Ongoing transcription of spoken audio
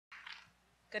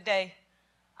Good day.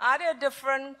 Are there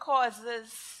different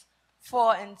causes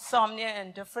for insomnia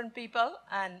in different people?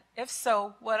 And if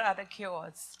so, what are the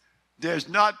cures? There's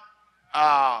not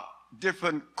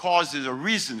different causes or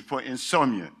reasons for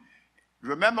insomnia.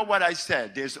 Remember what I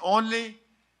said. There's only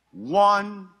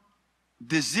one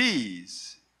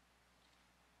disease.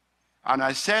 And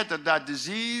I said that that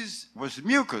disease was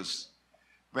mucus.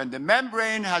 When the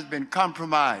membrane has been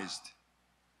compromised,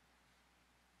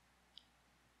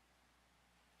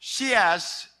 she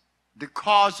asked the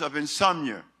cause of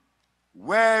insomnia.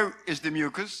 Where is the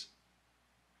mucus?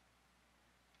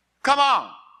 Come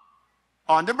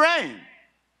on the brain.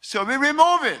 So we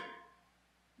remove it.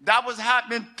 That was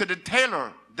happening to the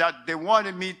tailor that they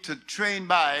wanted me to train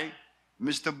by,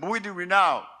 Mr. Bouidi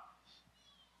Renau.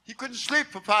 He couldn't sleep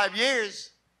for 5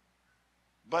 years,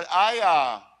 but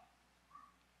I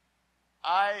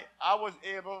was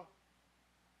able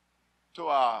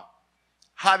to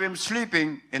have him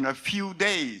sleeping in a few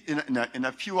days, in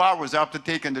a few hours after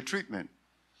taking the treatment.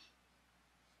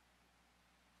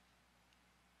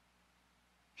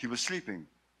 He was sleeping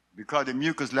because the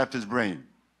mucus left his brain.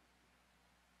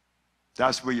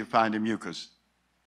 That's where you find the mucus.